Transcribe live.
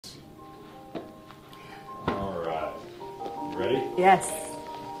Ready? Yes.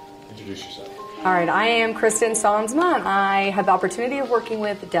 Introduce yourself. All right, I am Kristen Sosma, and I had the opportunity of working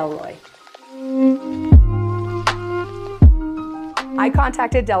with Delroy. I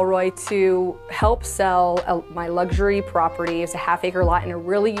contacted Delroy to help sell my luxury property. It's a half-acre lot in a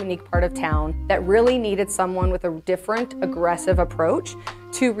really unique part of town that really needed someone with a different, aggressive approach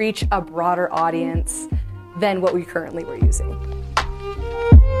to reach a broader audience than what we currently were using.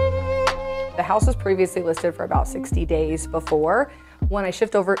 The house was previously listed for about 60 days before. When I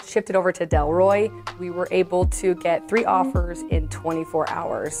shifted over to Delroy, we were able to get 3 offers in 24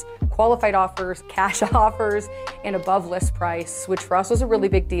 hours. Qualified offers, cash offers, and above list price, which for us was a really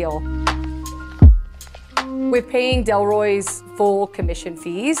big deal. With paying Delroy's full commission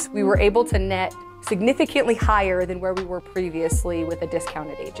fees, we were able to net significantly higher than where we were previously with a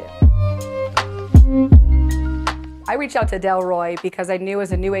discounted agent. I reached out to Delroy because I knew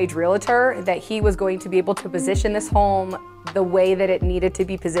as a new age realtor that he was going to be able to position this home the way that it needed to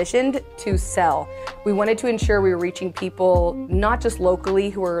be positioned to sell. We wanted to ensure we were reaching people not just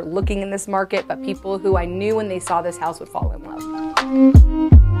locally who were looking in this market, but people who I knew when they saw this house would fall in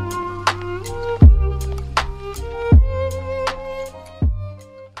love.